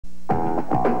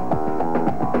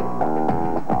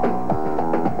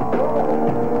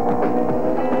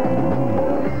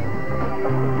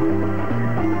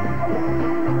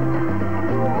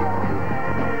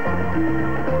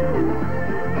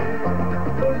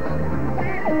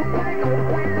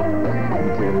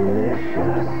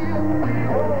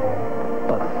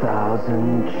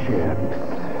1,000 chips.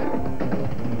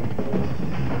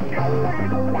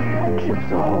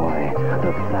 Chips Ahoy,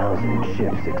 the 1,000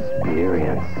 chips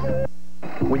experience.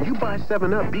 When you buy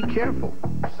 7-Up, be careful.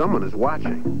 Someone is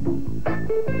watching.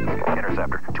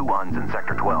 Interceptor, 2 Uns in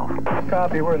Sector 12.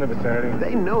 Copy, we're in the vicinity.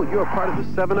 They know you're a part of the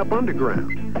 7-Up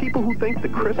underground. People who think the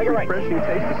crisp, refreshing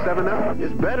taste of 7-Up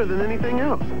is better than anything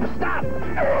else. Stop!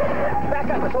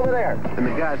 Back up, it's over there. And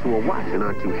the guys who are watching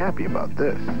aren't too happy about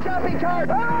this. Shopping cart!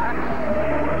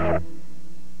 Ah!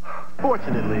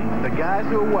 Fortunately, the guys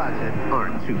who are watching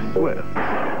aren't too swift.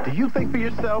 Do you think for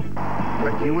yourself?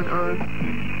 Are you an aunt?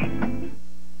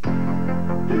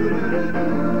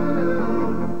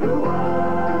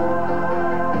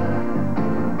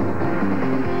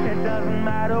 It doesn't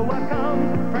matter what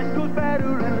comes, fresh goes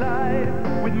better in life.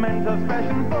 With Mentos fresh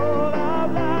and full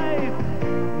of life.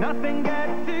 Nothing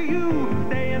gets to you,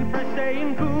 staying fresh,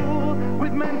 staying cool.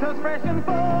 With Mentos fresh and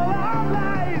full of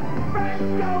life. Fresh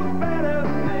goes better,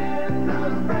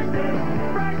 Mentos fresh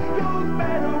and fresh goes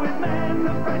better with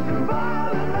Mentos fresh and full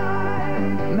of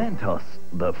life. Mentos,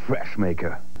 the fresh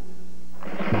maker.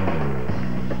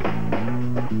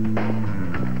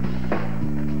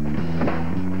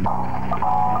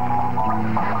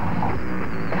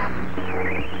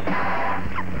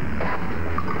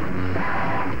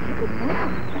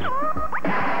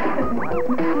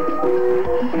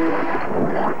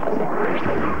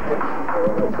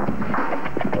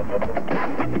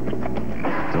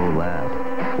 Don't laugh.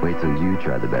 Wait till you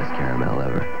try the best caramel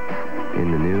ever.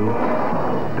 In the new,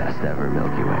 best ever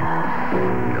Milky Way.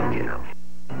 Milky Way.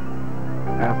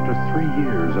 After 3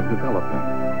 years of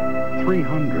development,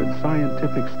 300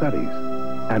 scientific studies,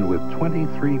 and with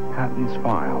 23 patents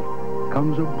filed,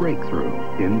 comes a breakthrough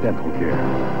in dental care.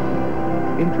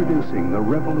 Introducing the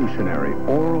revolutionary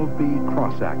Oral-B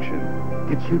cross-action.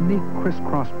 Its unique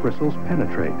crisscross bristles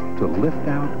penetrate to lift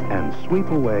out and sweep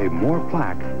away more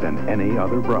plaque than any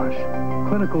other brush.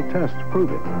 Clinical tests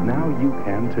prove it. Now you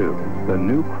can too. The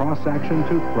new cross-action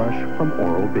toothbrush from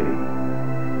Oral-B.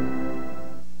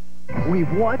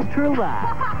 We've watched her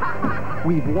laugh.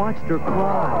 We've watched her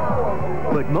cry.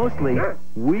 But mostly,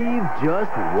 we've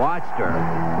just watched her.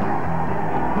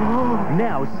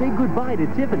 Now say goodbye to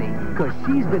Tiffany, because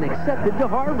she's been accepted to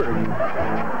Harvard.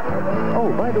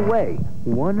 Oh, by the way,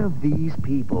 one of these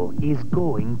people is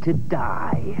going to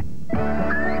die.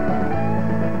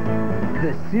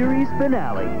 The series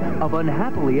finale of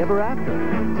Unhappily Ever After,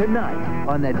 tonight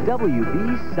on the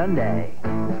WB Sunday.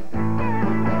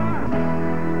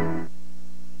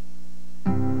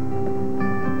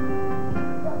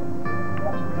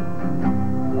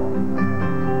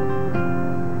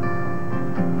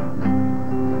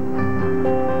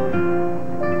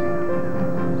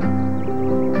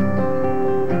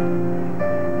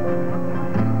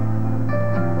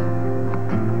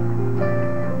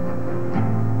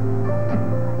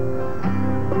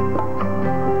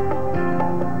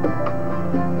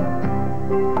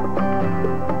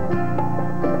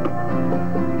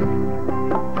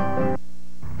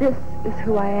 This is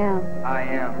who I am. I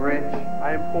am rich.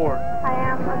 I am poor. I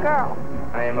am a girl.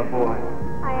 I am a boy.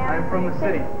 I am from the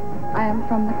city. I am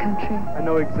from the country. I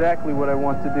know exactly what I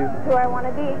want to do. Who I want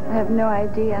to be. I have no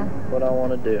idea. What I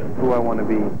want to do. Who I want to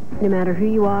be. No matter who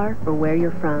you are or where you're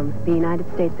from, the United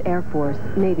States Air Force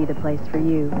may be the place for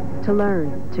you to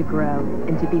learn, to grow,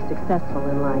 and to be successful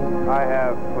in life. I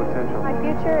have potential. My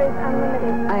future is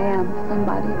unlimited. I am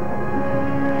somebody.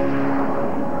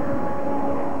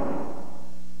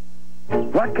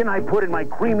 What can I put in my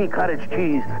creamy cottage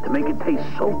cheese to make it taste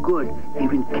so good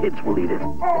even kids will eat it?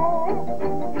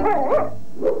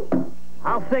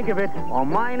 I'll think of it, or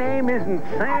my name isn't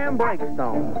Sam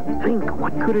Breakstone. Think,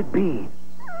 what could it be?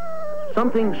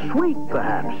 Something sweet,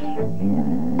 perhaps.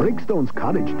 Breakstone's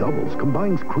Cottage Doubles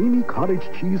combines creamy cottage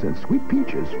cheese and sweet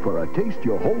peaches for a taste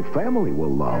your whole family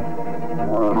will love.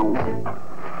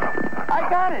 I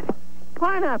got it!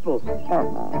 Pineapple.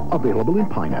 Available in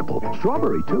pineapple.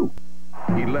 Strawberry, too.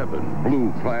 11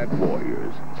 blue-clad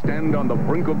warriors stand on the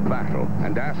brink of battle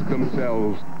and ask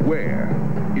themselves, where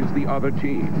is the other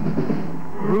team?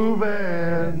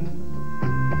 Reuben,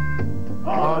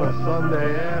 on a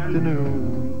Sunday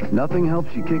afternoon. Nothing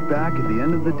helps you kick back at the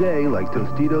end of the day like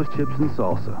Tostitos chips and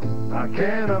salsa. I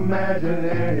can't imagine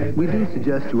anything. We do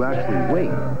suggest you actually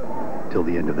wait till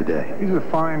the end of the day. He's a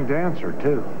fine dancer,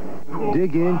 too.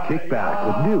 Dig in, kick back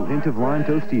with new hint of lime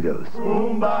Tostitos.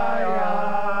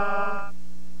 Kumbaya.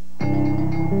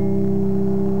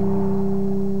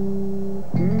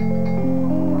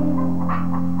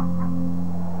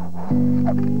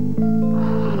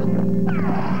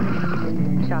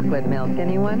 Chocolate milk,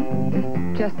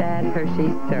 anyone? Just add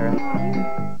Hershey's syrup.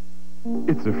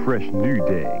 It's a fresh new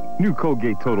day. New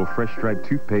Colgate Total Fresh Stripe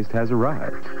toothpaste has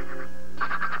arrived.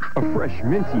 A fresh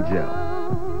minty gel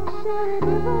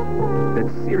that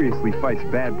seriously fights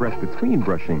bad breath between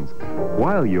brushings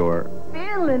while you're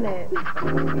feeling it.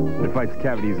 It fights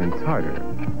cavities and tartar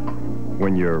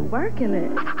when you're working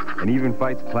it. And even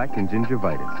fights plaque and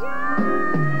gingivitis.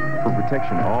 For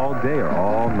protection all day or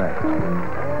all night.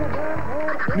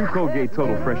 New Colgate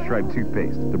Total Fresh Stripe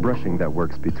toothpaste, the brushing that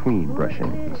works between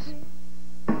brushings.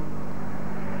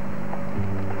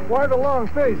 Why the long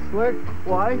face, Slick?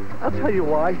 Why? I'll tell you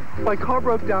why. My car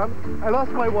broke down, I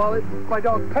lost my wallet, my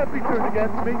dog Peppy turned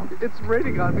against me, it's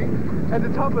raining on me, and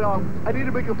to top it off, I need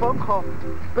to make a phone call,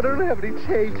 but I don't have any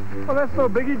change. Well, that's no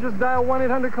biggie, just dial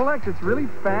 1-800-COLLECT. It's really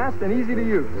fast and easy to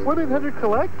use.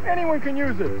 1-800-COLLECT? Anyone can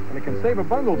use it, and it can save a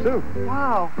bundle, too.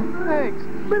 Wow, thanks.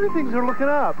 Many things are looking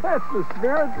up. That's the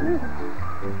spirit.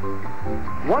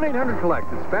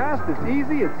 1-800-COLLECT. It's fast, it's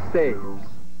easy, it saves.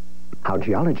 How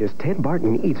geologist Ted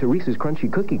Barton eats a Reese's Crunchy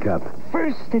Cookie Cup.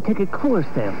 First, I take a core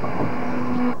sample.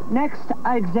 Next,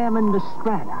 I examine the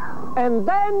strata. And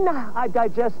then, I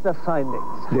digest the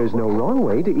findings. There's no wrong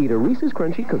way to eat a Reese's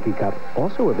Crunchy Cookie Cup.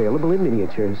 Also available in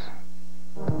miniatures.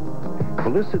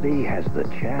 Felicity has the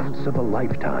chance of a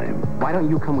lifetime. Why don't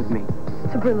you come with me?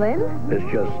 To Berlin?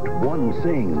 There's just one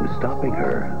thing stopping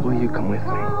her. Will you come with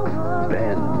me?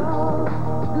 Ben.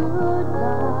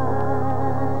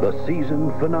 The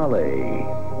season finale.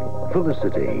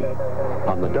 Felicity.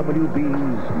 On the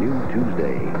WB's New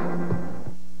Tuesday.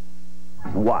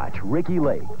 Watch Ricky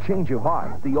Lake, Change of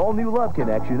Heart, the all-new Love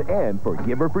Connection, and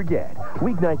Forgive or Forget.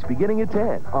 Weeknights beginning at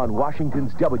 10 on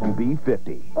Washington's WB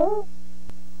 50.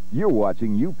 You're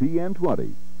watching UPN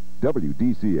 20,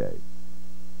 WDCA.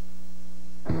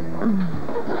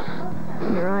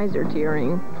 Your eyes are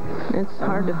tearing. It's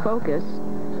hard to focus.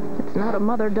 It's not a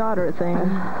mother-daughter thing.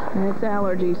 It's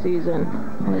allergy season.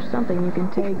 There's something you can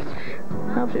take.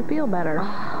 Helps you feel better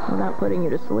without putting you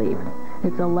to sleep.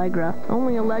 It's Allegra.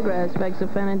 Only Allegra has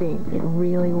fexofenadine. It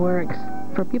really works.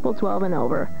 For people 12 and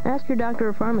over, ask your doctor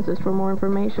or pharmacist for more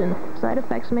information. Side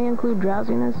effects may include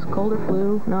drowsiness, cold or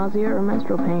flu, nausea, or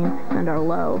menstrual pain, and are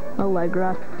low.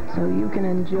 Allegra, so you can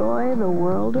enjoy the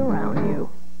world around you.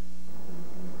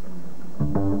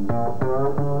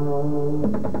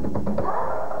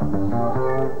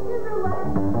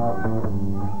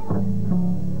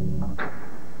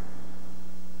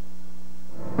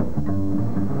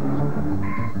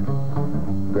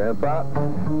 Grandpa?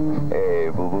 Hey,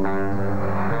 boo-boo.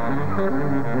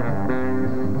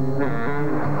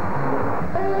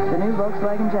 The new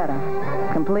Volkswagen Jetta.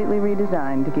 Completely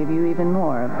redesigned to give you even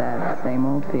more of that same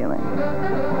old feeling.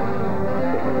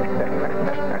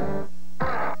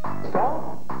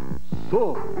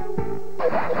 Saw.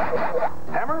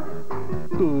 Hammer?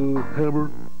 Hammer.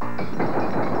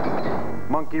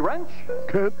 Monkey wrench?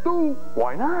 Can't do.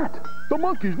 Why not? The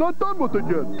monkey's not done with it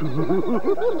yet.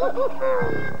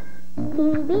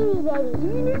 Teeny beanie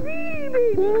baby.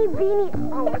 Teeny beanie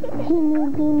baby. Teeny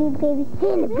beanie. Teeny beanie baby.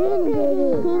 Teeny beanie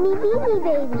baby. Teeny beanie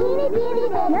baby. Teeny beanie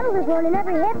baby. Numbers one in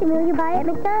every Happy Meal you buy at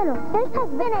McDonald's. This has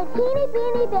been a teeny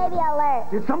beanie baby alert.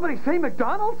 Did somebody say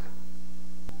McDonald's?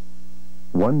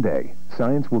 One day,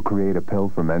 science will create a pill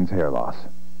for men's hair loss.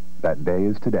 That day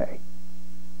is today.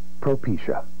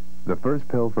 Propecia, the first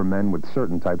pill for men with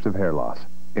certain types of hair loss.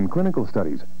 In clinical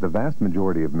studies, the vast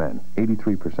majority of men,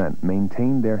 83%,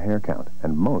 maintained their hair count,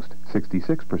 and most,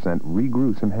 66%,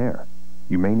 regrew some hair.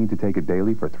 You may need to take it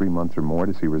daily for 3 months or more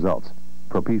to see results.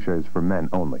 Propecia is for men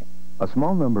only. A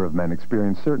small number of men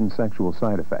experience certain sexual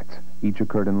side effects. Each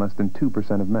occurred in less than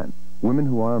 2% of men. Women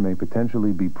who are or may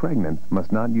potentially be pregnant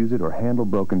must not use it or handle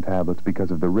broken tablets because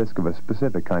of the risk of a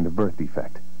specific kind of birth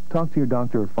defect. Talk to your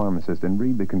doctor or pharmacist and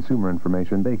read the consumer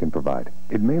information they can provide.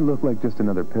 It may look like just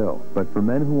another pill, but for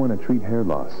men who want to treat hair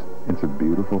loss, it's a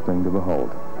beautiful thing to behold.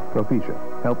 Propecia,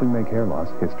 helping make hair loss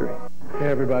history. Hey,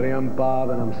 everybody, I'm Bob,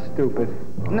 and I'm stupid.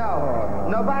 No,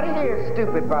 nobody here is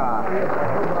stupid, Bob.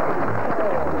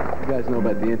 You guys know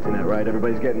about the internet, right?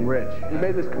 Everybody's getting rich. We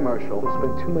made this commercial. We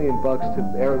spent $2 million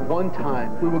to air it one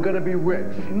time. We were going to be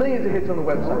rich. Millions of hits on the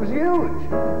website. It was huge.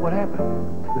 What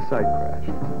happened? The site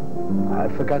crashed. I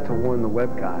forgot to warn the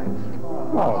web guys.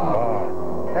 Oh,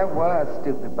 Bob. That was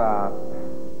stupid, Bob.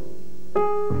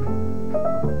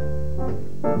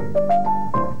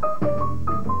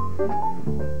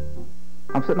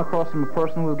 I'm sitting across from a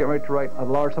person who's getting ready to write a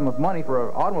large sum of money for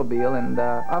an automobile, and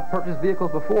I've purchased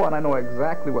vehicles before, and I know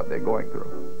exactly what they're going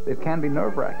through. It can be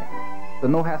nerve-wracking. The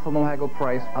no hassle, no haggle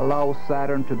price allows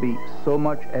Saturn to be so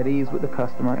much at ease with the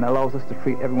customer and allows us to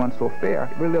treat everyone so fair.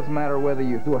 It really doesn't matter whether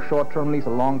you do a short-term lease, a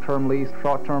long-term lease,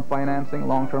 short-term financing,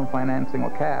 long-term financing,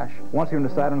 or cash. Once you're in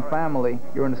the Saturn family,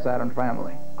 you're in the Saturn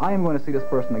family. I am going to see this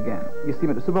person again. You see them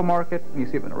at the supermarket, you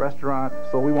see them in a restaurant,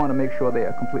 so we want to make sure they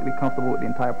are completely comfortable with the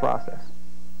entire process.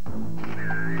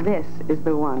 This is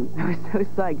the one. I was so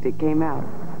psyched it came out.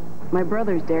 My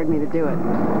brothers dared me to do it.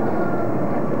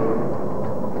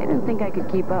 They didn't think I could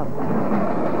keep up.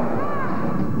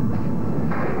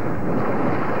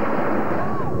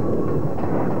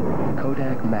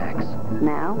 Kodak Max.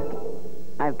 Now,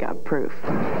 I've got proof.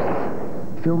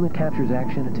 Film that captures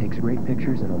action and takes great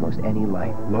pictures in almost any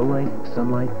light. Low light,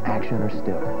 sunlight, action, or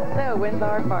still. So, when's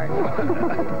our part?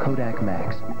 Kodak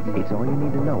Max. It's all you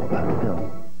need to know about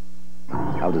film.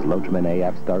 How does Lotrimin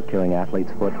AF start killing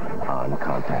athlete's foot? On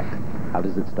contact. How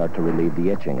does it start to relieve the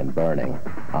itching and burning?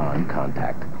 On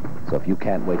contact. So if you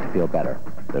can't wait to feel better,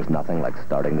 there's nothing like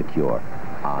starting the cure.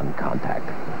 On contact.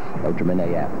 Lotrimin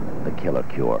AF, the killer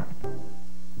cure.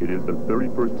 It is the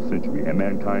 31st century and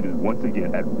mankind is once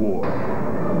again at war.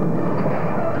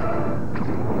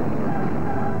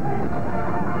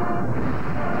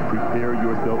 Prepare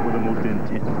yourself for the most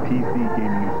intense PC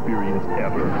gaming experience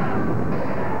ever.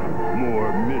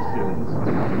 More missions,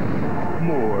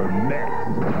 more mechs,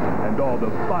 and all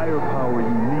the firepower you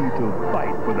need to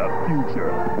fight for the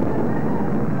future.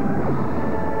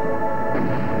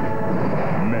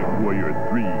 Mech Warrior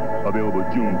 3, available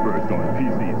June 1st on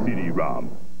PC CD-ROM.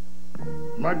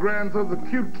 My grandson's a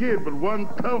cute kid, but one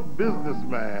tough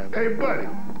businessman. Hey, buddy,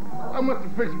 how much to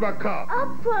fix my car?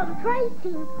 Upfront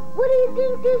pricing? What do you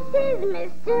think this is,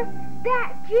 mister?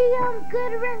 That GM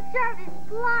Goodwin Service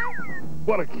Plus?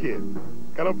 What a kid.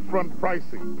 Got upfront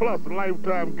pricing, plus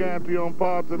lifetime guarantee on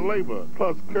parts and labor,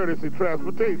 plus courtesy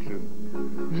transportation.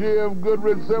 GM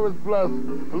Goodwin Service Plus.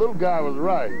 The little guy was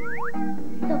right.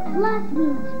 The plus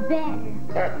means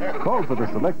better. Call for the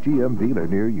select GM dealer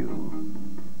near you.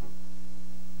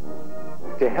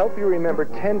 To help you remember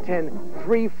 10-10,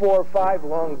 3, 4, 5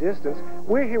 long distance,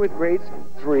 we're here with grades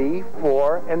 3,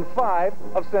 4, and 5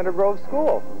 of Center Grove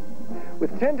School.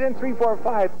 With 10-10, 3, 4,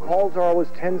 5, calls are always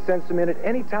 10 cents a minute,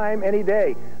 anytime, any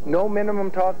day. No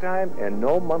minimum talk time and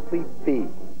no monthly fee.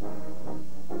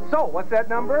 So, what's that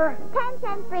number?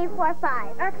 10-10, 3, 4,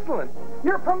 5. Excellent.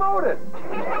 You're promoted.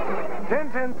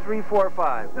 10-10, 3, 4,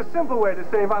 5. The simple way to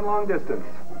save on long distance.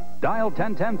 Dial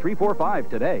 10-10-345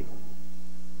 today.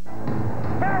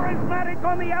 Charismatic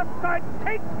on the outside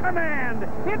takes command.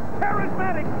 It's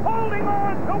Charismatic holding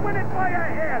on to win it by a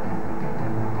head.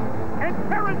 And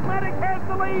Charismatic has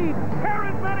the lead.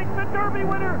 Charismatic, the Derby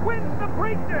winner, wins the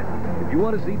Preakness. If you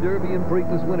want to see Derby and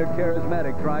Preakness winner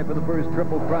Charismatic try for the first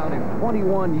Triple Crown in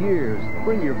 21 years,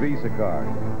 bring your Visa card.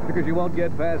 Because you won't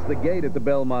get past the gate at the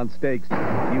Belmont Stakes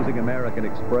using American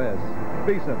Express.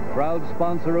 Visa, proud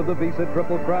sponsor of the Visa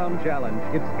Triple Crown Challenge.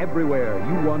 It's everywhere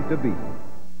you want to be.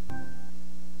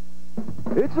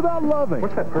 It's about loving.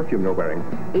 What's that perfume you're wearing?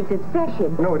 It's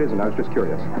obsession. No, it isn't. I was just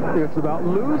curious. It's about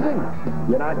losing.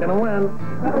 You're not going to win.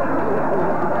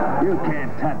 You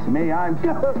can't touch me. I'm...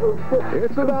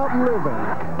 It's about living.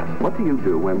 What do you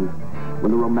do when the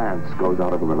romance goes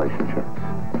out of a relationship?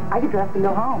 I get dressed and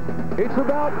go home. It's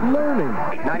about learning.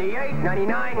 98,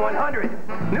 99,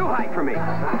 100. New height for me.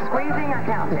 Squeezing or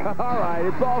counting? All right,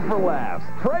 it's all for laughs.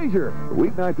 Treasure.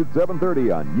 Weeknights at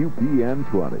 7:30 on UPN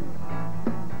 20.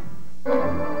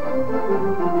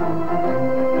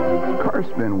 Cars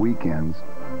spend weekends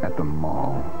at the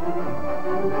mall.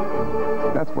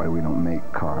 That's why we don't make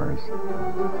cars.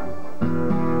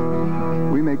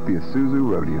 We make the Isuzu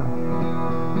Rodeo.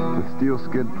 With steel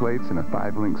skid plates and a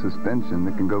 5-link suspension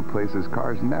that can go places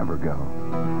cars never go.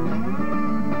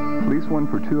 Lease one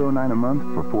for $209 a month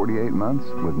for 48 months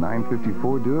with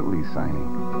 $954 due at lease signing.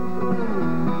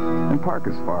 And park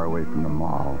as far away from the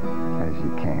mall as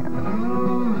you can.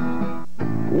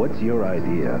 What's your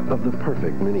idea of the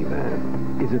perfect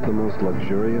minivan? Is it the most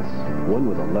luxurious? One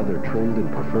with a leather-trimmed and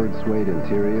preferred suede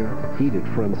interior, heated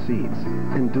front seats,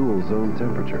 and dual zone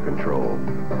temperature control?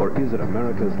 Or is it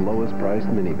America's lowest-priced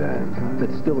minivan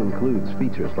that still includes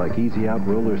features like easy-out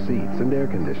roller seats and air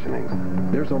conditioning?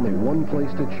 There's only one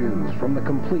place to choose from the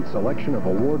complete selection of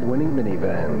award-winning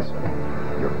minivans.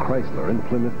 Your Chrysler and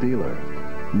Plymouth dealer.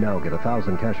 Now get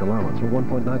 $1,000 cash allowance for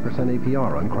 1.9%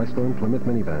 APR on Chrysler and Plymouth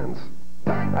minivans.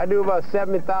 I do about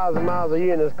 70,000 miles a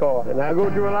year in this car, and I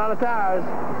go through a lot of tires.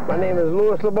 My name is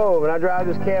Louis LeBeau, and I drive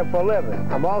this cab for a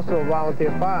living. I'm also a volunteer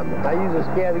fireman. I use this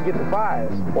cab to get the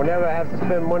fires. Whenever I have to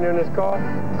spend money on this car,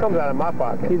 it comes out of my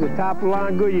pocket. He's a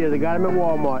top-of-the-line Goodyear. They got him at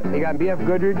Walmart. They got BF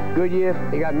Goodyear.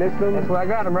 They got Michelin. That's where I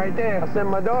got him right there. I send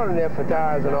my daughter in there for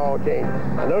tires and oil changes.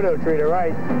 I know they'll treat her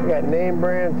right. They got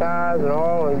name-brand tires and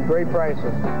oil and great prices.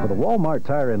 For the Walmart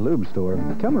Tire and Lube store,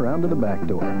 come around to the back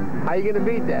door. How you going to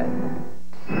beat that?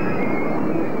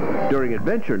 During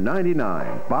Adventure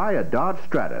 99, buy a Dodge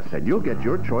Stratus and you'll get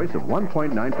your choice of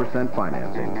 1.9%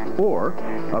 financing or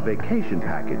a vacation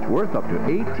package worth up to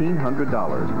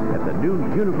 $1,800 at the new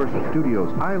Universal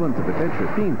Studios Islands of Adventure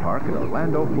theme park in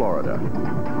Orlando, Florida.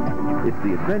 It's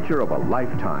the adventure of a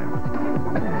lifetime.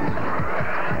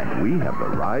 And we have the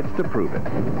rides to prove it.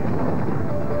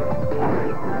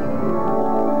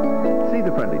 See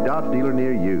the friendly Dodge dealer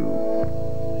near you.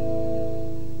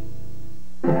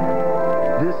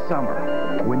 This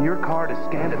summer, when your card is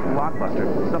scanned at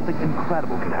Blockbuster, something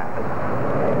incredible could happen.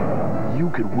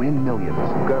 You could win millions.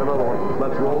 Got another one.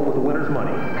 Let's roll with the winner's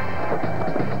money.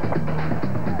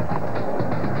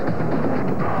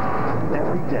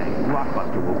 Every day,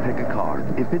 Blockbuster will pick a card.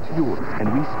 If it's yours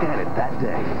and we scan it that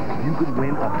day, you could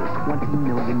win up to $20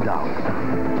 million.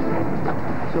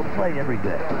 So play every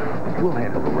day. We'll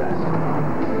handle the rest.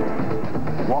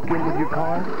 Walk in with your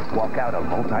card, walk out a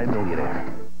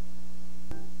multi-millionaire.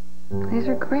 These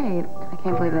are great. I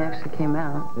can't believe they actually came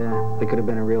out. Yeah, they could have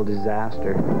been a real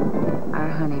disaster. Our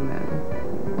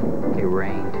honeymoon. It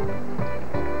rained.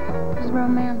 It was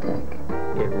romantic.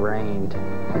 It rained.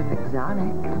 It was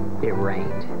exotic. It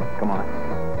rained. Come on.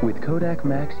 With Kodak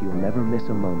Max, you'll never miss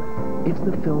a moment. It's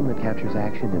the film that captures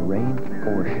action in rain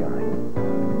or shine.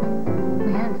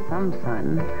 We had some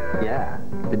sun. Yeah,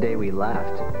 the day we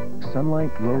left.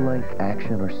 Sunlight, low light,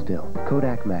 action, or still.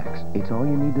 Kodak Max. It's all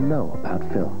you need to know about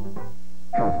film.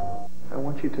 I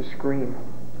want you to scream.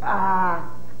 Ah!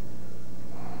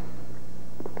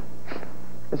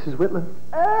 Mrs. Whitman?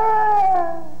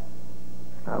 Ah!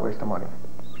 Not waste of money.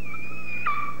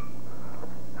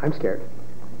 I'm scared.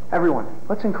 Everyone,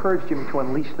 let's encourage Jimmy to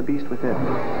unleash the beast within.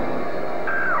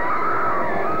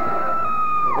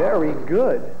 Very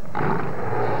good.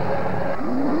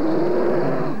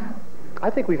 I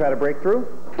think we've had a breakthrough.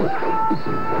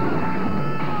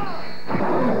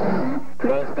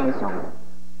 PlayStation.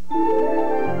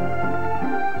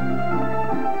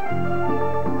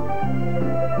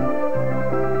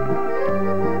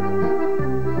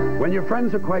 When your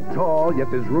friends are quite tall, yet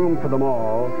there's room for them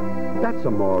all, that's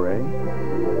amore.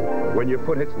 When your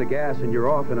foot hits the gas and you're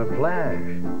off in a flash,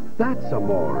 that's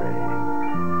amore.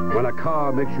 When a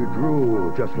car makes you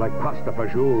drool just like pasta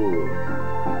fagioli,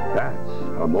 that's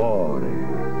amore.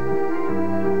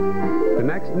 The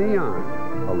next Neon,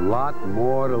 a lot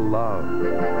more to love.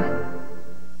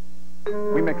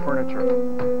 We make furniture.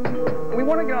 We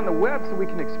want to get on the web so we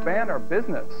can expand our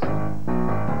business.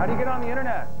 How do you get on the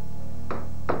internet?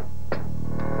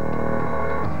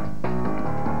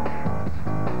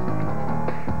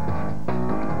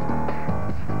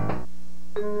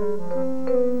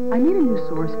 I need a new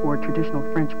source for traditional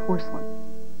French porcelain.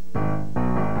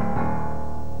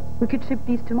 We could ship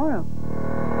these tomorrow.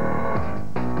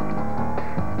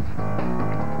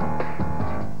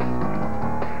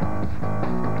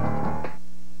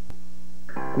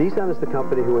 Nissan is the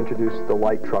company who introduced the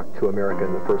light truck to America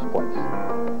in the first place.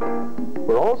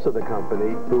 We're also the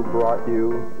company who brought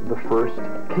you the first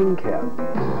King Cab.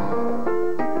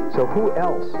 So who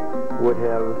else would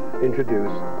have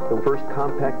introduced the first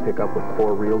compact pickup with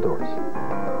 4 real doors?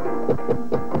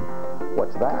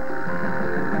 What's that?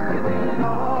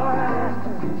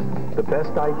 The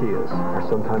best ideas are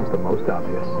sometimes the most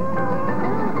obvious.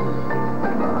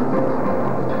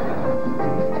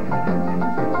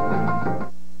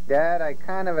 Dad, I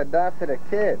kind of adopted a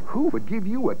kid. Who would give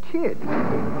you a kid?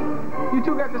 You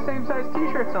two got the same size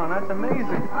t-shirts on. That's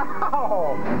amazing.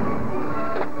 Ow!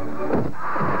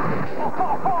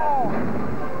 Oh!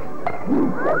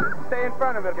 Stay in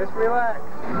front of it. Just relax.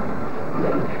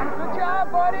 Good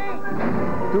job, buddy.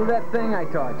 Do that thing I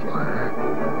taught you.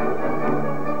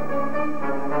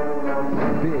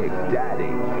 Big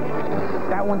Daddy.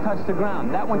 That one touched the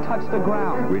ground. That one touched the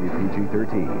ground. Rated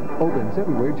PG-13. Opens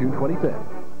everywhere June 25th.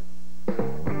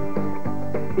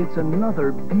 It's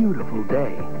another beautiful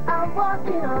day. I'm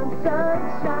walking on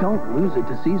sunshine. Don't lose it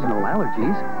to seasonal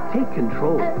allergies. Take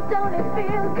control. And don't it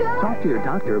feel good? Talk to your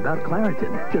doctor about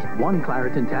Claritin. Just one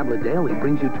Claritin tablet daily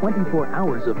brings you 24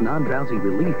 hours of non-drowsy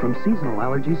relief from seasonal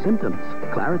allergy symptoms.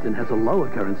 Claritin has a low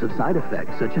occurrence of side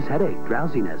effects such as headache,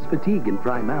 drowsiness, fatigue, and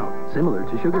dry mouth, similar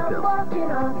to sugar pills.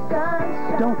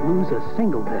 Don't lose a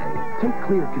single day. Take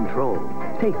clear control.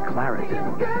 Take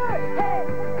Claritin.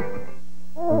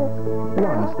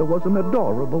 Once there was an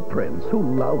adorable prince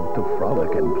who loved to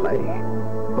frolic and play.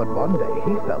 But one day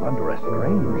he fell under a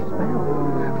strange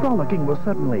spell. Frolicking was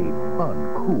suddenly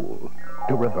uncool.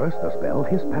 To reverse the spell,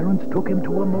 his parents took him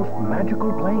to a most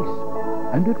magical place.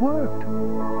 And it worked.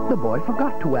 The boy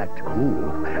forgot to act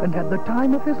cool and had the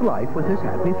time of his life with his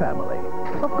happy family.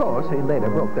 Of course, he later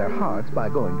broke their hearts by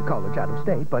going to college out of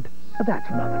state, but that's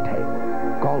another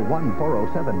tale. Call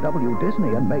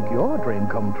 1-407-WDisney and make your dream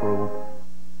come true.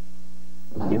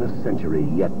 In a century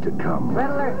yet to come, Red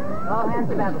alert! All hands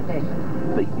to battle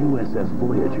station. the USS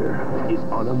Voyager is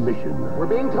on a mission We're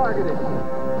being targeted.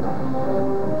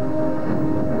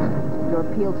 Your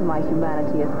appeal to my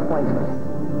humanity is pointless.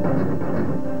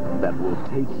 that will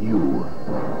take you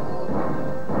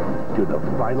to the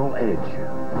final edge.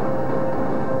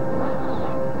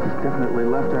 He's definitely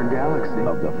left our galaxy.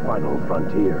 Of the final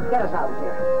frontier. Get us out of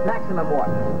here. Maximum warp.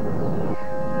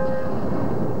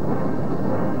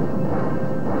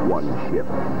 One ship.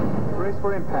 Brace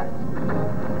for impact.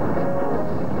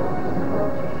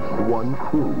 One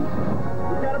crew.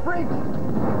 We got a breach.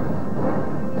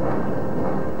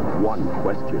 One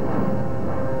question.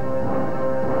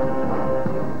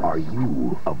 Are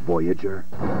you a Voyager?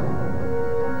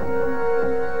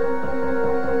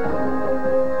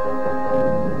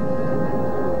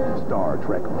 Star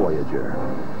Trek Voyager.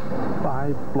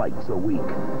 5 flights a week.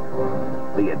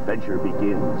 The adventure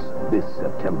begins this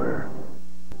September.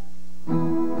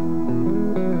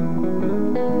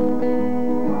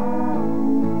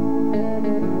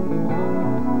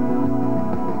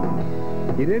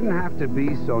 You didn't have to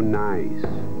be so nice.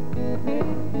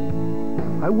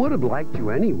 I would have liked you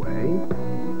anyway.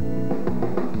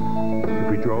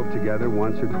 If we drove together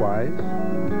once or twice,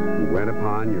 and went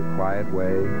upon your quiet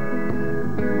way.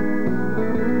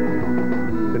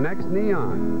 The next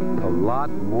neon, a lot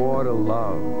more to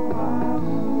love.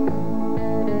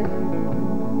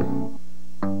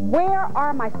 Where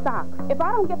are my socks? If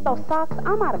I don't get those socks,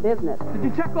 I'm out of business. Did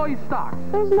you check all your stocks?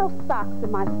 There's no socks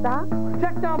in my stocks.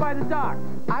 Check down by the docks.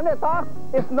 I'm the socks.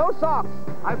 It's no socks.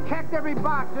 I've checked every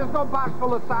box. There's no box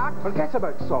full of socks. Forget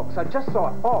about socks. I just saw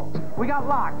a box. We got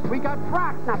locks. We got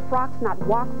frocks. Not frocks, not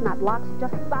walks, not locks,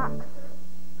 just socks.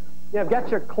 You've got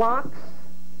your clocks.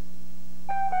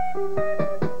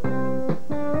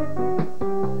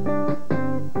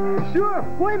 Sure,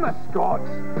 play my Scots.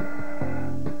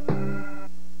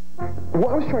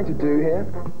 What I was trying to do here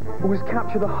was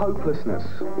capture the hopelessness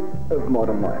of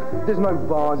modern life. There's no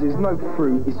vases, no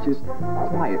fruit, it's just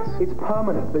quiet. It's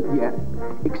permanent, but yet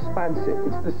expansive.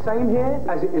 It's the same here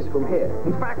as it is from here.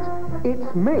 In fact,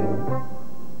 it's me.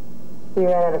 You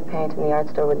ran out of paint and the art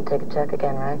store wouldn't take a check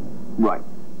again, right? Right.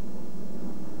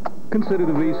 Consider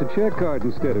the Visa check card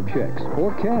instead of checks,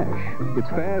 or cash. It's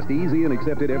fast, easy, and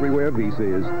accepted everywhere Visa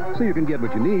is, so you can get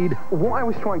what you need. What I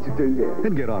was trying to do here...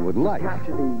 And get on with life.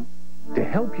 Capture the... To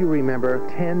help you remember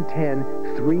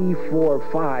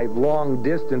 10-10-3-4-5 long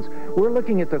distance, we're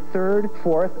looking at the 3rd,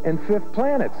 4th, and 5th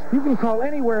planets. You can call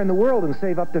anywhere in the world and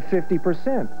save up to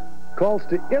 50%. Calls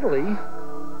to Italy,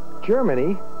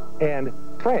 Germany, and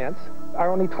France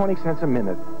are only 20 cents a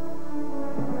minute.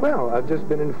 Well, I've just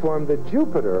been informed that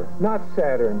Jupiter, not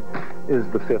Saturn, is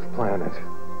the 5th planet.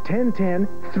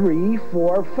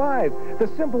 10-10-3-4-5. The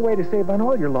simple way to save on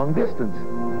all your long distance.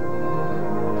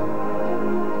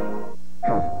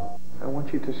 I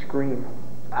want you to scream.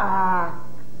 Ah.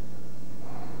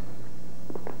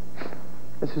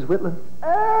 Mrs. Whitland?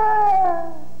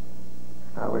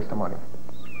 Where's the money?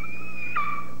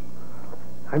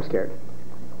 I'm scared.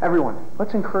 Everyone,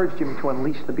 let's encourage Jimmy to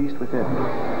unleash the beast within.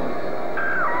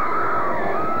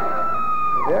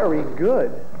 Very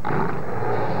good.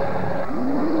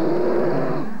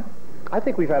 I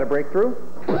think we've had a breakthrough.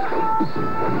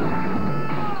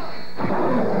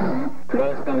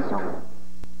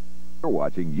 You're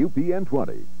watching UPN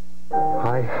 20.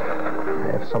 Hi.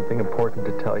 I have something important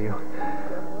to tell you.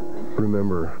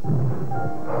 Remember,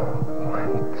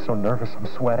 I'm so nervous, I'm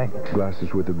sweating.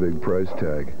 glasses with a big price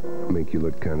tag make you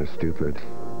look kind of stupid.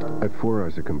 At 4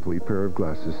 Eyes, a complete pair of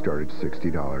glasses start at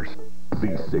 $60.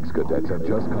 These 6 cadets have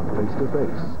just come face to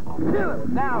face.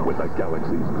 Now! With the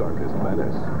galaxy's darkest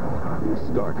menace,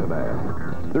 Star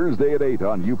Command. Thursday at 8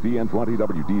 on UPN 20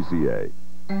 WDCA.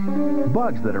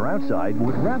 Bugs that are outside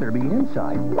would rather be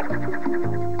inside.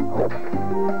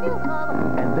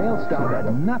 And they'll stop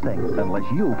at nothing unless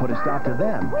you put a stop to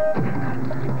them.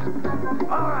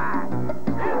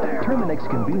 Terminix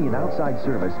convenient outside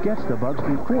service gets the bugs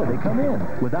before they come in,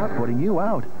 without putting you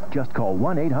out. Just call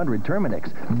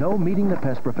 1-800-Terminix. No meeting the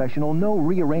pest professional, no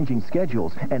rearranging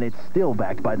schedules, and it's still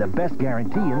backed by the best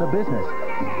guarantee in the business.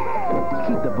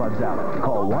 Keep the bugs out.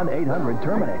 Call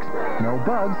 1-800-Terminix. No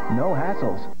bugs, no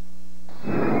hassles.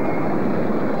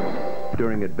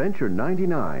 During Adventure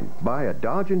 99, buy a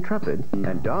Dodge Intrepid,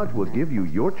 and Dodge will give you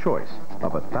your choice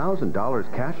of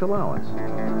 $1,000 cash allowance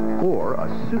or a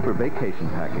super vacation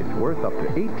package worth up to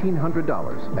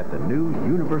 $1,800 at the new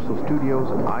Universal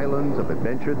Studios Islands of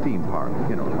Adventure theme park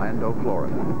in Orlando,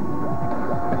 Florida.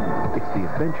 It's the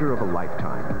adventure of a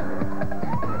lifetime,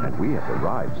 and we have the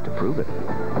rides to prove it.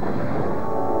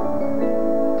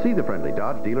 See the friendly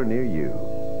Dodge dealer near you.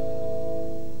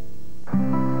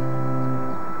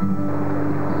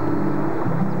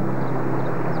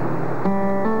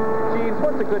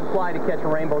 What's a good fly to catch a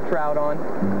rainbow trout on?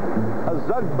 A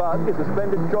zug bug is a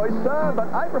splendid choice, sir,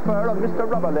 but I prefer a Mr.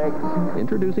 Rubberlegs.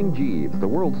 Introducing Jeeves, the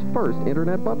world's first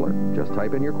internet butler. Just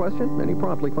type in your question, and he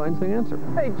promptly finds the answer.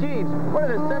 Hey, Jeeves, what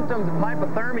are the symptoms of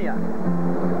hypothermia?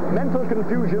 Mental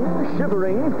confusion,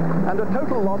 shivering, and a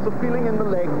total loss of feeling in the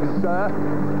legs, sir.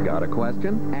 Got a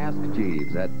question? Ask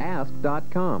Jeeves at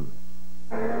ask.com.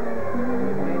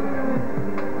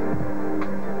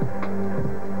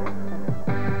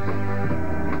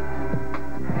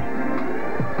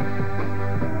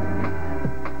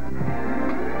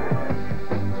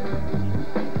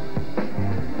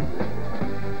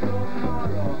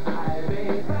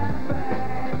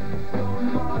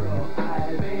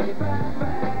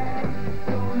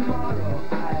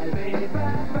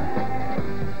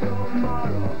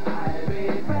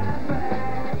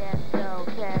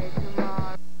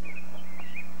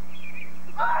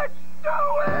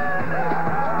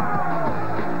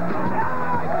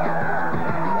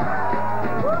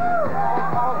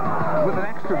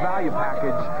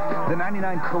 The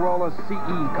 99 Corolla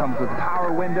CE comes with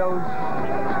power windows,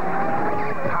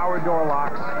 power door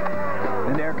locks,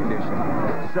 and air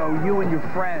conditioning. So you and your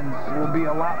friends will be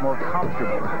a lot more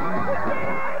comfortable.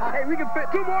 Hey, we can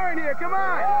fit 2 more in here. Come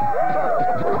on!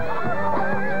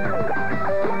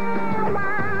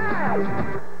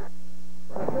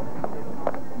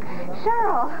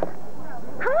 Cheryl!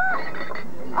 Huh?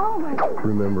 Oh, my God.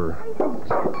 Remember,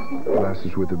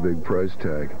 glasses with a big price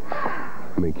tag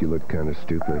make you look kind of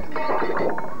stupid.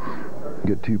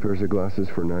 Get 2 pairs of glasses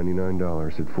for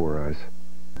 $99 at Four Eyes.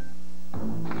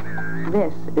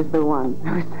 This is the one.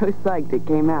 I was so psyched it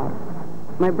came out.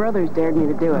 My brothers dared me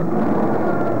to do it.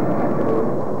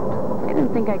 I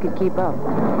didn't think I could keep up.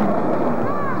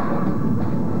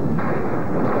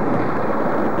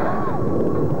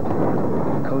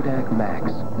 Kodak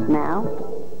Max. Now,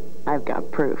 I've got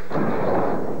proof.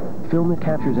 Film that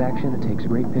captures action and takes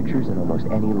great pictures in almost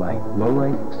any light. Low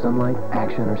light, sunlight,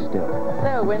 action, or still.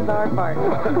 So, when's our part?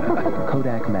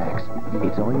 Kodak Max.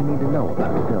 It's all you need to know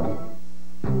about film.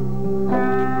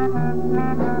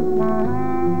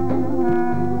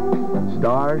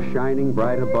 Stars shining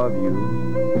bright above you.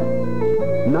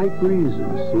 Night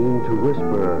breezes seem to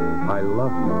whisper, I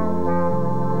love you.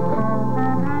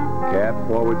 Cab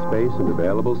forward space and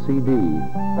available CD.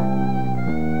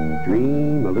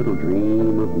 Dream a little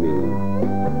dream of me.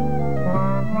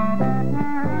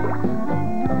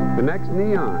 The next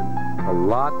Neon, a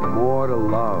lot more to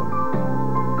love.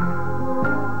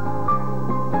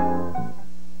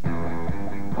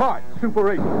 Part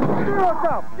Super 8. What's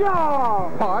up? Yeah!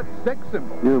 Part Sex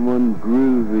Symbol. You're one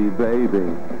groovy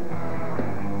baby.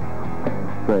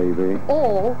 Baby.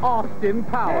 All Austin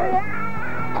Powers.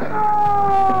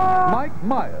 Mike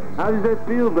Myers. How does that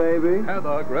feel, baby?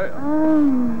 Heather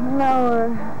Graham. Lower.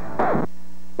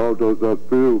 How does that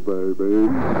feel, baby?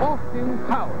 Austin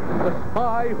Powers, the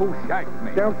spy who shagged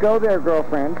me. Don't go there,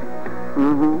 girlfriend.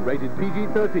 Mm-hmm. Rated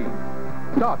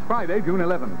PG-13. Starts Friday, June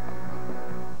 11th.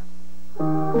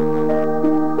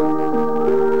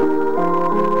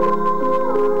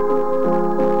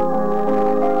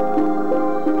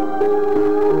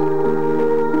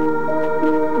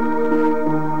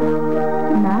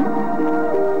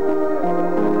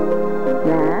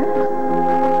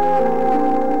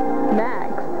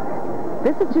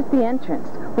 This is just the entrance.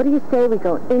 What do you say we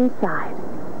go inside?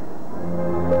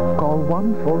 Call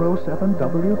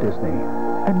 1-407-W-Disney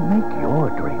and make your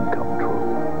dream come true.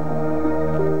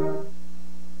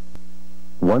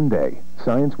 One day,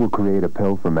 science will create a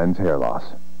pill for men's hair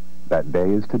loss. That day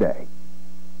is today.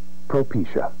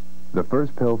 Propecia, the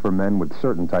first pill for men with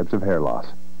certain types of hair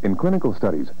loss. In clinical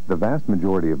studies, the vast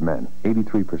majority of men,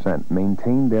 83%,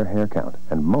 maintain their hair count,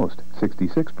 and most,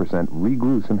 66%,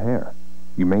 regrew some hair.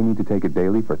 You may need to take it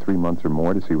daily for 3 months or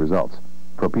more to see results.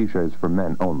 Propecia is for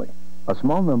men only. A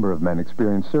small number of men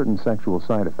experience certain sexual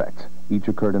side effects. Each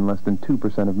occurred in less than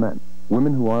 2% of men.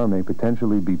 Women who are or may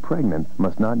potentially be pregnant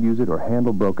must not use it or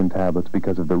handle broken tablets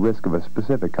because of the risk of a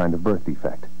specific kind of birth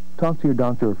defect. Talk to your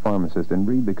doctor or pharmacist and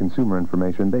read the consumer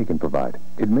information they can provide.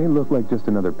 It may look like just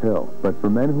another pill, but for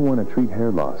men who want to treat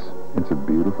hair loss, it's a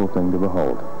beautiful thing to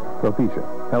behold. Propecia,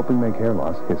 helping make hair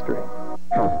loss history.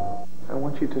 I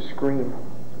want you to scream.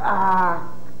 Ah!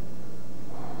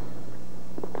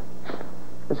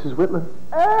 Mrs. Whitman?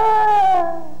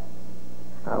 Ah!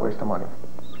 Waste of money.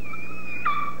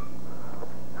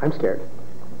 I'm scared.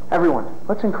 Everyone,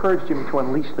 let's encourage Jimmy to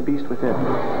unleash the beast within.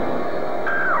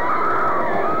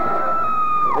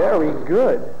 Very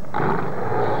good.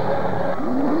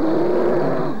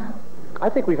 I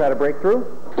think we've had a breakthrough.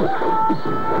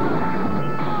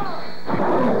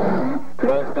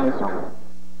 PlayStation.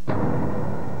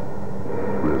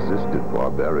 Resisted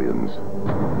barbarians.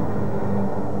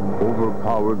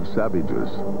 Overpowered savages.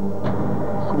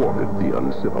 Thwarted the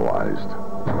uncivilized.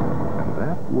 And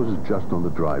that was just on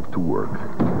the drive to work.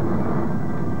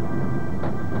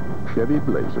 Chevy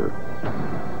Blazer.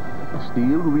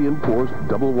 Steel-reinforced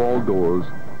double-wall doors,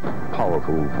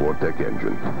 powerful Vortec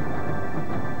engine.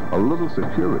 A little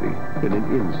security in an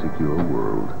insecure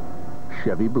world.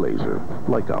 Chevy Blazer,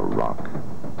 like a rock.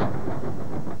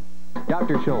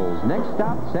 Dr. Scholl's next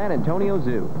stop, San Antonio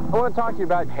Zoo. I want to talk to you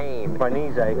about pain. My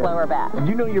knees ache. Lower back. Do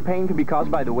you know your pain can be caused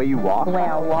by the way you walk? The way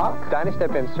I walk?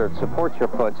 Dynastep insert supports your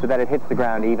foot so that it hits the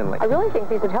ground evenly. I really think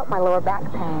these would help my lower back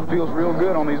pain. Feels real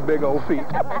good on these big old feet.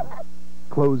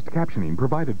 Closed captioning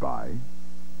provided by...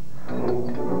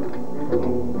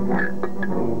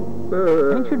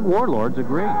 Ancient warlords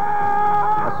agree.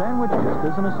 A sandwich just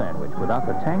isn't a sandwich without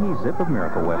the tangy zip of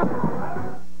Miracle Whip.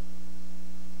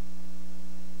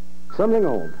 Something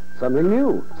old, something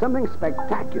new, something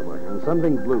spectacular, and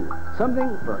something blue.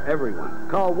 Something for everyone.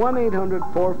 Call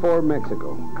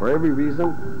 1-800-44-MEXICO. For every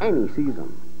reason, any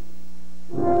season.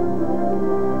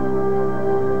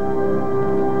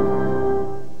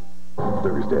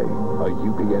 Thursday, a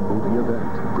UPN movie event.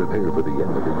 Prepare for the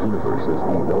end of the universe as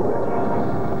we know it.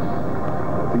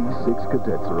 These 6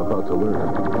 cadets are about to learn.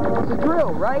 It's a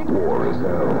drill, right? War is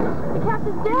hell. The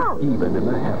captain's down. Even in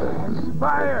the heavens.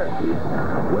 Fire!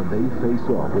 When they face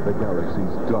off with the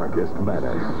galaxy's darkest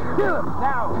menace. Kill him,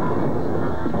 now!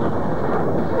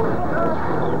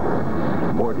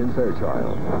 Morgan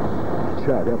Fairchild.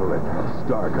 Chad Everett,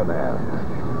 Star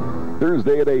Command.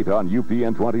 Thursday at 8 on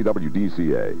UPN 20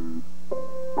 WDCA.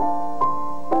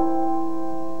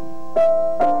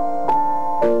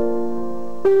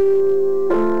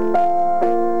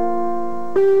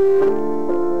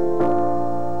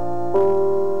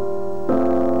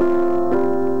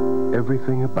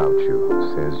 Everything about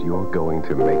you says you're going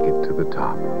to make it to the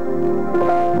top.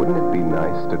 Wouldn't it be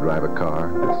nice to drive a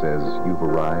car that says you've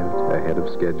arrived ahead of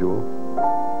schedule?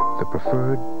 The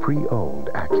preferred pre-owned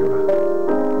Acura.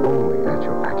 Only at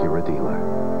your Acura dealer.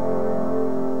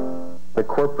 The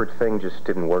corporate thing just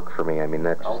didn't work for me. I mean,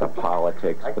 that's the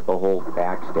politics, but the whole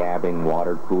backstabbing,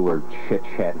 water cooler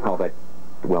chit-chat and all that,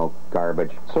 well,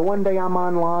 garbage. So one day I'm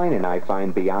online and I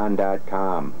find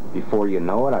Beyond.com. Before you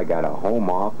know it, I got a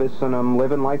home office and I'm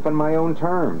living life on my own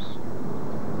terms.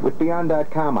 With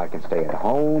Beyond.com, I can stay at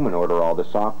home and order all the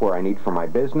software I need for my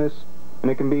business,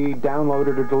 and it can be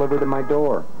downloaded or delivered to my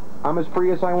door. I'm as free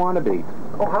as I want to be.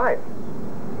 Oh, hi.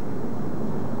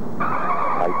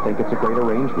 I think it's a great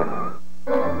arrangement.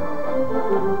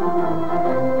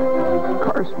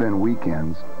 Cars spend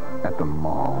weekends at the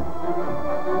mall.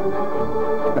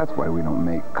 That's why we don't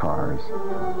make cars.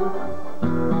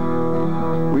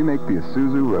 We make the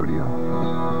Isuzu Rodeo.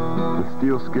 With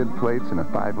steel skid plates and a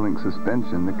 5-link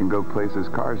suspension that can go places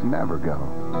cars never go.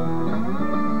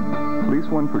 Lease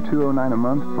one for $209 a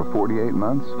month for 48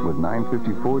 months with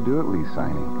 $954 do-it-lease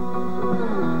signing.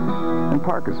 And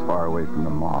park as far away from the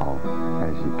mall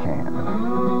as you can.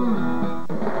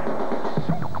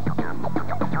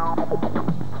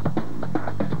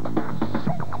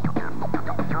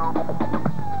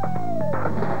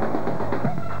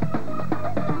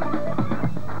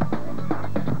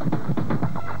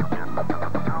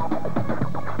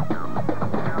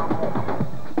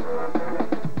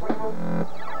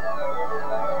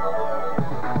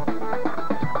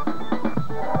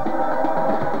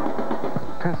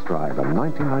 Test drive a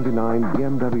 1999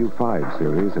 BMW 5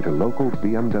 Series at your local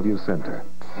BMW center.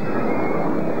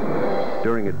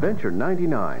 During Adventure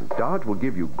 99, Dodge will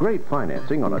give you great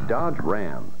financing on a Dodge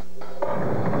Ram.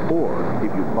 Or,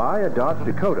 if you buy a Dodge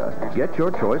Dakota, get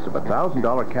your choice of a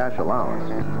 $1,000 cash allowance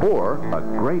or a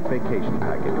great vacation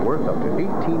package worth up to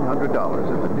 $1,800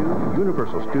 at the new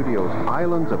Universal Studios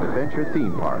Islands of Adventure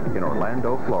theme park in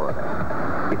Orlando,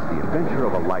 Florida. It's the adventure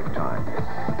of a lifetime,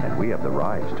 and we have the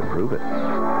rides to prove it.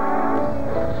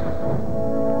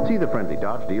 See the friendly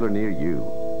Dodge dealer near you.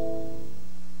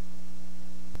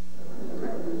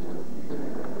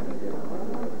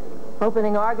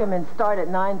 Opening arguments start at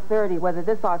 9:30, whether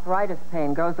this arthritis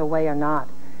pain goes away or not.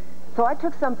 So I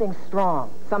took something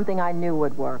strong, something I knew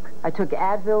would work. I took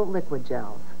Advil liquid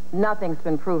gels. Nothing's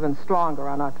been proven stronger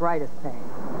on arthritis pain.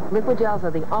 Liquid gels are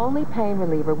the only pain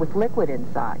reliever with liquid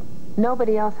inside.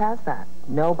 Nobody else has that.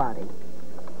 Nobody.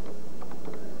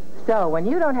 So when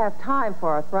you don't have time for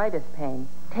arthritis pain,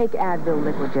 take Advil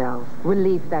liquid gels.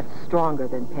 Relief that's stronger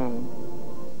than pain.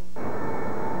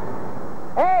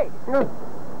 Hey!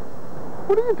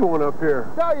 What are you doing up here?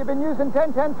 So, you've been using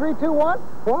 10-10-3-2-1?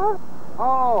 What?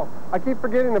 Oh, I keep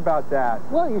forgetting about that.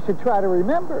 Well, you should try to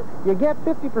remember. You get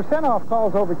 50% off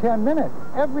calls over 10 minutes.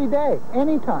 Every day.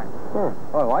 Anytime. Oh,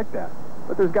 I like that.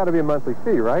 But there's got to be a monthly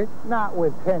fee, right? Not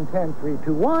with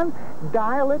 10-10-3-2-1.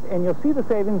 Dial it, and you'll see the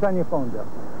savings on your phone bill.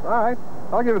 All right.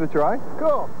 I'll give it a try.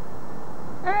 Cool.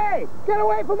 Hey! Get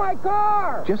away from my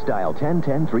car! Just dial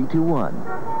 10-10-3-2-1.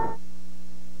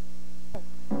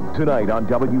 Tonight on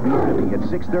WB50 at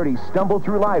 6:30, Stumble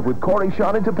Through Life with Corey,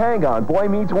 Sean, and Topanga on Boy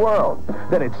Meets World.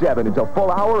 Then at 7, it's a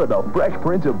full hour of the Fresh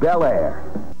Prince of Bel-Air.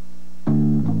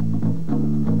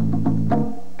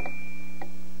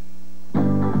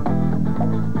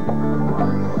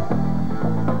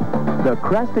 The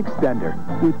Crest Extender,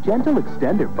 with gentle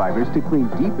extender fibers to clean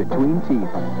deep between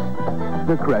teeth.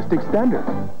 The Crest Extender.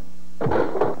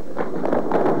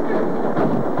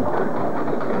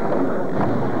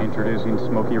 Introducing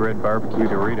Smoky Red Barbecue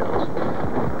Doritos.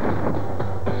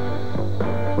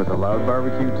 With a loud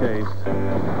barbecue taste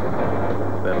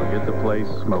that'll get the place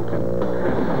smoking.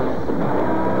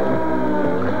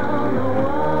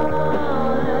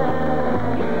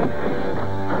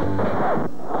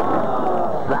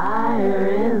 Fire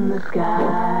in the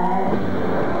sky.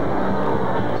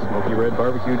 Smoky Red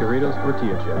Barbecue Doritos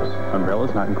tortilla chips.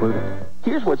 Umbrellas not included.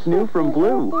 Here's what's new from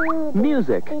Blue.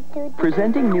 Music.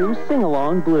 Presenting new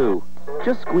Sing-Along Blue.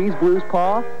 Just squeeze Blue's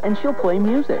paw, and she'll play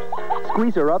music.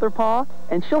 Squeeze her other paw,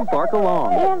 and she'll bark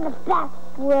along. You're the best,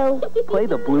 Blue. Play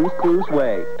the Blue's Clues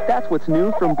way. That's what's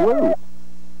new from Blue.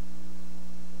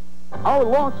 Our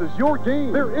loss is your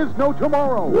gain. There is no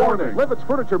tomorrow. Warning. Levitt's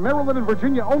Furniture, Maryland and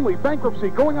Virginia only. Bankruptcy,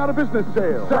 going out of business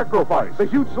sale. Sacrifice. The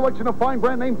huge selection of fine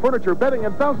brand name furniture, bedding,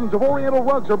 and thousands of Oriental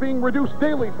rugs are being reduced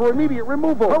daily for immediate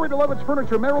removal. Hurry to Levitt's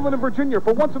Furniture, Maryland and Virginia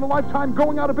for once-in-a-lifetime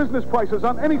going out of business prices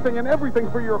on anything and everything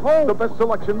for your home. The best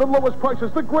selection, the lowest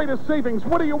prices, the greatest savings.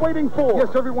 What are you waiting for?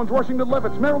 Yes, everyone's rushing to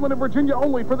Levitt's, Maryland and Virginia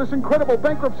only for this incredible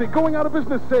bankruptcy, going out of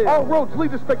business sale. All roads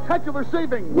lead to spectacular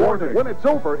savings. Warning. When it's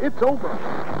over, it's over.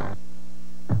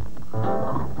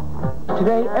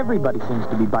 Today, everybody seems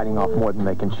to be biting off more than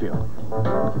they can chew.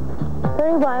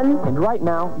 31. And right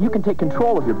now, you can take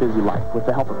control of your busy life with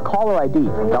the help of Caller ID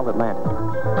from Bell Atlantic.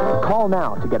 Call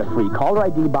now to get a free Caller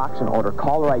ID box and order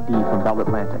Caller ID from Bell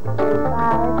Atlantic.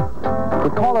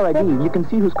 With Caller ID, you can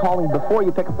see who's calling before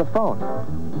you pick up the phone.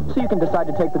 So you can decide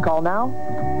to take the call now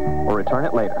or return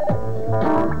it later.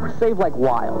 Save like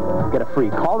wild. Get a free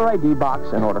Caller ID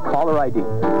box and order Caller ID.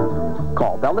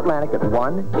 Call Bell Atlantic at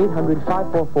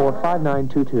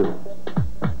 1-800-544-5922.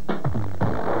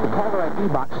 The Caller ID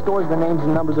box stores the names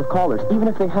and numbers of callers, even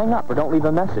if they hang up or don't leave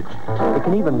a message. It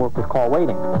can even work with call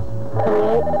waiting.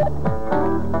 28.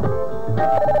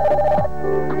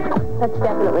 That's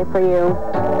definitely for you.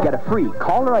 Get a free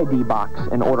Caller ID box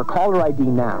and order Caller ID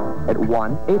now at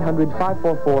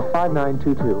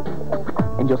 1-800-544-5922.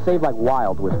 And you'll save like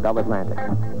wild with Bell Atlantic.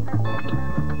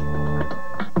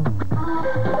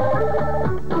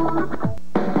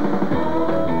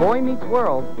 Boy Meets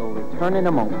World will return in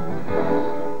a moment.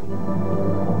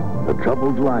 A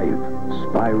troubled life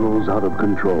spirals out of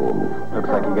control. Looks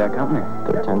like you got company.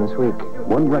 Third time this week.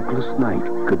 One reckless night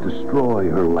could destroy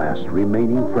her last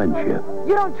remaining friendship.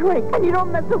 You don't drink and you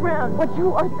don't mess around, but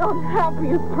you are the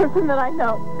unhappiest person that I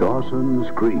know. Dawson's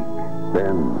Creek.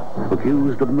 Then,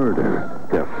 accused of murder,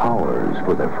 their powers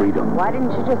for their freedom. Why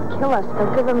didn't you just kill us?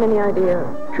 Don't give them any ideas.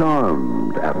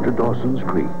 Charmed after Dawson's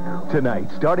Creek. Tonight,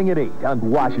 starting at 8 on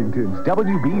Washington's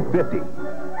WB50.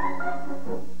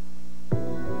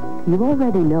 You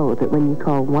already know that when you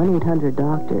call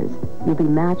 1-800-DOCTORS, you'll be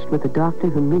matched with a doctor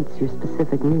who meets your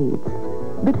specific needs.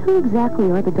 But who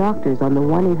exactly are the doctors on the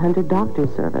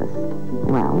 1-800-DOCTORS service?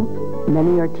 Well,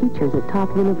 many are teachers at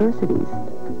top universities.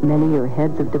 Many are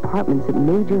heads of departments at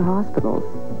major hospitals.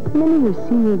 Many are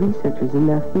senior researchers in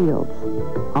their fields.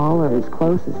 All are as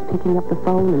close as picking up the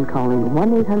phone and calling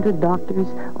 1-800-DOCTORS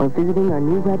or visiting our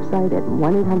new website at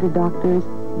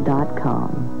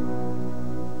 1-800-DOCTORS.com.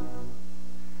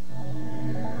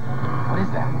 What is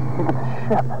that? It's a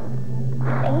ship.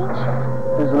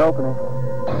 Ancient. There's an opening.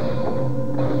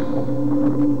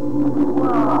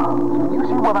 Wow. You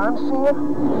see what I'm seeing?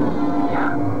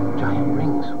 Yeah. Giant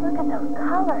rings. Look at those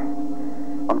colors.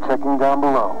 I'm checking down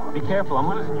below. Be careful, I'm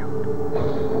losing you.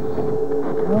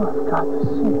 Oh, I've got to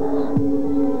see this.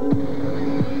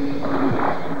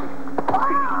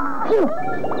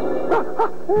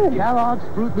 Kellogg's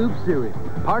Fruit Loop cereal,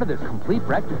 part of this complete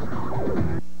breakfast.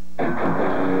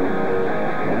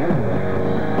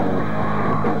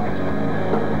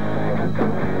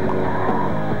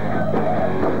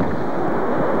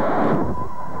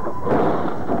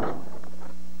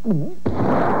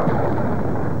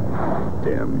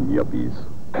 Damn yuppies.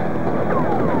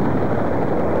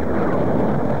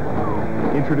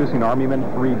 Introducing Armyman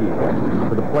 3D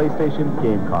for the PlayStation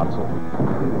game console.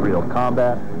 Real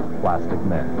combat, plastic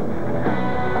men.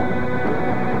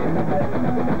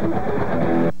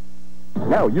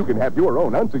 Now you can have your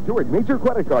own unsecured nature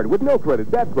credit card with no credit,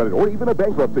 bad credit, or even a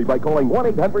bankruptcy by calling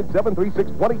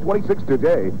 1-800-736-2026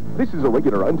 today. This is a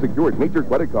regular unsecured nature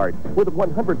credit card with a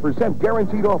 100%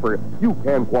 guaranteed offer. You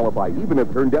can qualify even if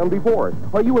turned down before.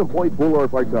 Are you employed full or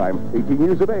part-time, 18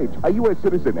 years of age, a U.S.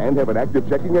 citizen, and have an active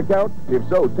checking account? If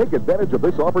so, take advantage of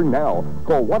this offer now.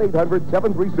 Call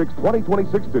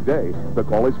 1-800-736-2026 today. The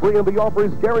call is free and the offer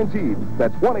is guaranteed.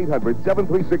 That's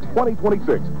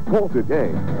 1-800-736-2026. Call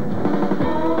today.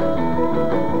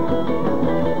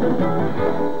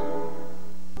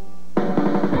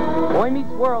 Boy Meets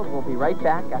World will be right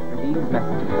back after these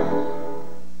messages.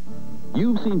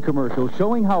 You've seen commercials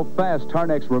showing how fast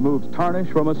Tarnex removes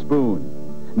tarnish from a spoon.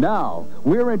 Now,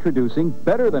 we're introducing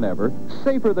better than ever,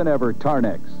 safer than ever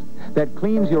Tarnex that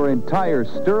cleans your entire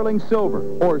sterling silver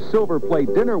or silver plate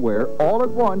dinnerware all at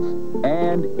once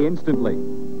and instantly.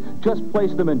 Just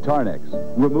place them in Tarnex.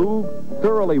 Remove,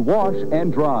 thoroughly wash,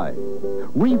 and dry.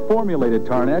 Reformulated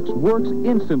Tarnex works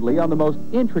instantly on the most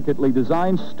intricately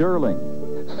designed sterling,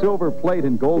 silver plate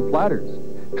and gold platters,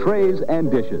 trays and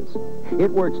dishes.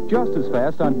 It works just as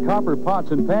fast on copper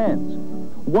pots and pans.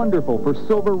 Wonderful for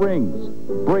silver rings,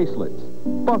 bracelets,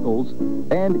 buckles,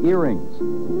 and earrings.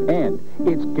 And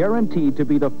it's guaranteed to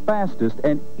be the fastest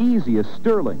and easiest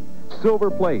sterling,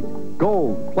 silver plate,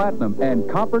 gold, platinum, and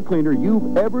copper cleaner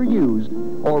you've ever used,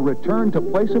 or return to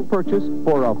place of purchase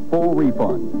for a full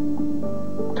refund.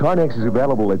 Tarnex is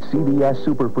available at CVS,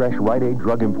 Superfresh, Rite Aid,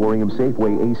 Drug Emporium,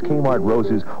 Safeway, Ace, Kmart,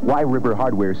 Roses, Y River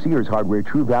Hardware, Sears Hardware,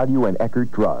 True Value, and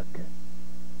Eckert Drug.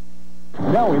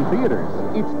 Now in theaters,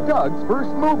 it's Doug's first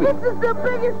movie. This is the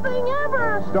biggest thing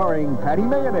ever! Starring Patty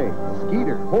Mayonnaise,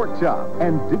 Skeeter, Pork Chop,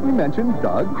 and did we mention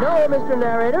Doug? No, Mr.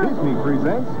 Narrator. Disney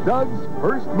presents Doug's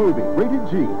first movie, rated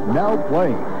G, now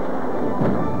playing.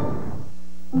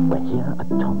 We're here at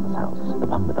Tom's house, the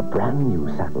one with a brand new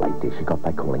satellite dish he got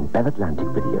by calling Bell Atlantic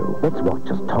Video. Let's watch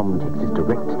as Tom takes his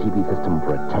direct TV system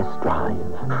for a test drive.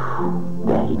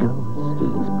 There he goes.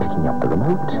 He's picking up the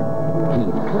remote.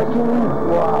 He's clicking.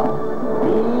 Wow.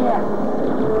 Yes!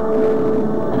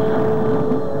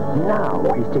 Now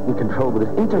he's taking control with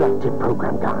his interactive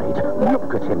program guide.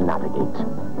 Look at him navigate.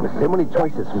 With so many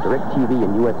choices from DirecTV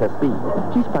and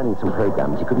USSB, he's finding some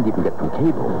programs he couldn't even get from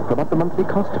cable for about the monthly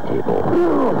cost of cable.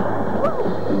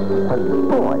 And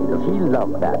boy, does he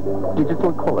love that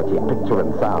digital quality picture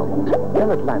and sound.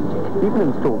 Bell Atlantic even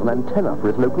installed an antenna for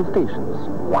his local stations.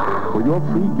 Wow! For your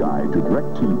free guide to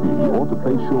DirecTV or to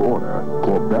place your order,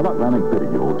 call Bell Atlantic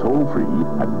Video toll-free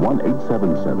at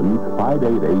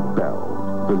 1-877-588-BELL.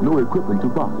 There's no equipment to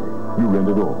buy. You rent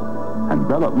it all. And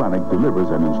Bell Atlantic delivers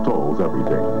and installs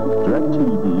everything.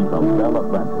 DirecTV from Bell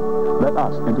Atlantic. Let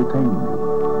us entertain you.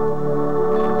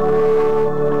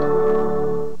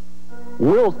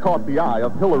 Will's caught the eye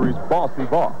of Hillary's bossy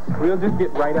boss. We'll just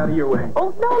get right out of your way.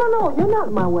 Oh, no, you're not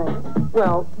in my way.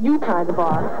 Well, you kind of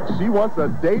are. She wants a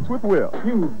date with Will.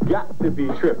 You got to be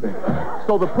tripping.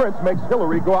 So the prince makes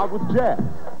Hillary go out with Jazz.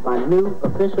 My new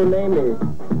official name is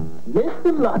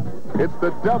Mr. Lutz. It's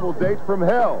the double date from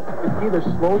hell. It's either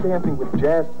slow dancing with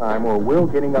Jazz time or Will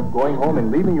getting up, going home,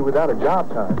 and leaving you without a job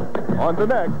time. On to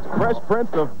next, Fresh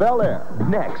Prince of Bel-Air.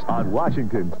 Next on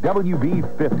Washington's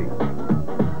WB50.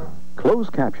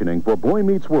 Closed captioning for Boy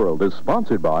Meets World is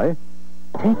sponsored by...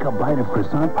 Take a bite of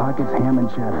Croissant Pockets ham and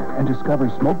cheddar and discover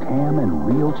smoked ham and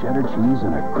real cheddar cheese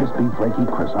in a crispy, flaky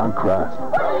croissant crust.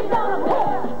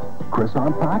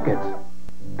 Croissant Pockets.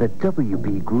 The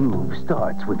WB Groove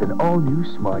starts with an all-new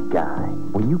smart guy.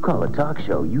 When you call a talk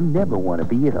show, you never want to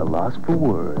be at a loss for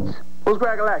words. Who's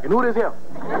crack-a-lackin'? Who is him?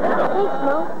 Thanks,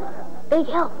 Mo. Big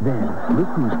help. Then, look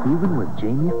who's grooving with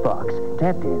Jamie Foxx,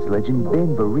 tap dance legend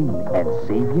Ben Vereen, and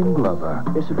Savion Glover.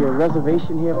 There should be a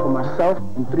reservation here for myself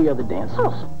and 3 other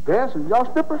dancers. Dancers? Y'all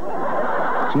strippers?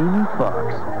 Jamie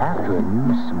Foxx, after a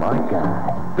new smart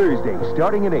guy. Thursday,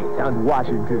 starting at 8 on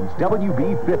Washington's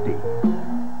WB50.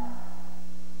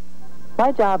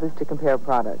 My job is to compare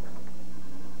products.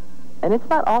 And it's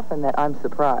not often that I'm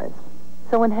surprised.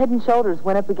 So when Head & Shoulders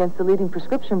went up against the leading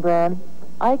prescription brand,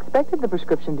 I expected the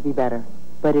prescription to be better.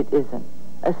 But it isn't.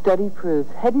 A study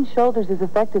proves Head & Shoulders is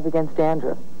effective against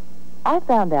dandruff. I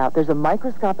found out there's a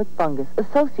microscopic fungus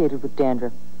associated with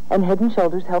dandruff, and Head &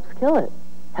 Shoulders helps kill it.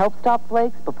 Helps stop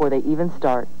flakes before they even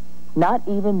start. Not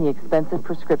even the expensive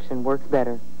prescription works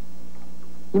better.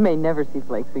 You may never see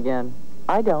flakes again.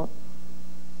 I don't.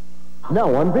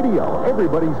 Now on video,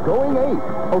 everybody's going ape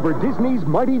over Disney's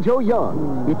Mighty Joe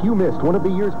Young. If you missed one of the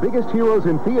year's biggest heroes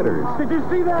in theaters, did you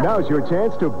see that? Now's your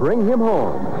chance to bring him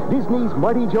home. Disney's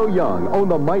Mighty Joe Young, own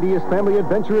the mightiest family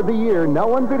adventure of the year,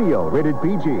 now on video, rated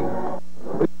PG.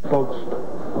 Folks,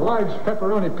 a large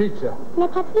pepperoni pizza. Can I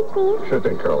Pepsi, please? Sure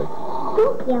thing, Curly.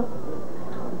 Thank you.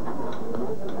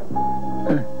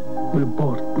 We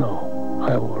both know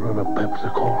I ordered a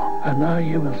Pepsi-Cola. And now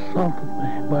you insulted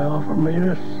me by offering me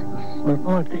this. I'd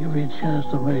like to give you a chance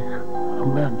to make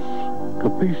amends.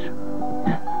 Capiche?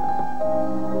 Yeah.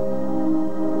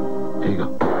 Here you go.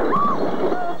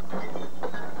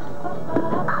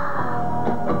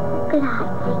 Good eye.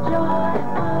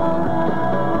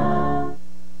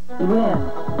 Win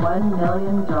 $1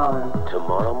 million.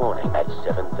 Tomorrow morning at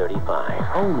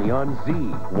 7:35. Only on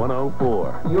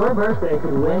Z104. Your birthday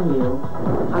could win you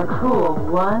a cool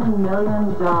 $1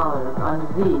 million on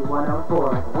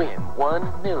Z104. Win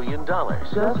 $1 million.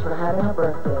 Just for having a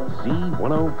birthday.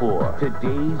 Z104.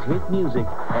 Today's hit music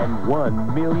and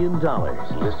 $1 million.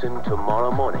 Listen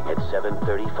tomorrow morning at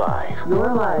 7:35.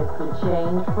 Your life could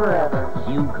change forever.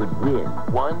 You could win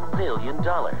 $1 million.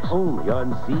 only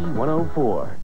on Z104.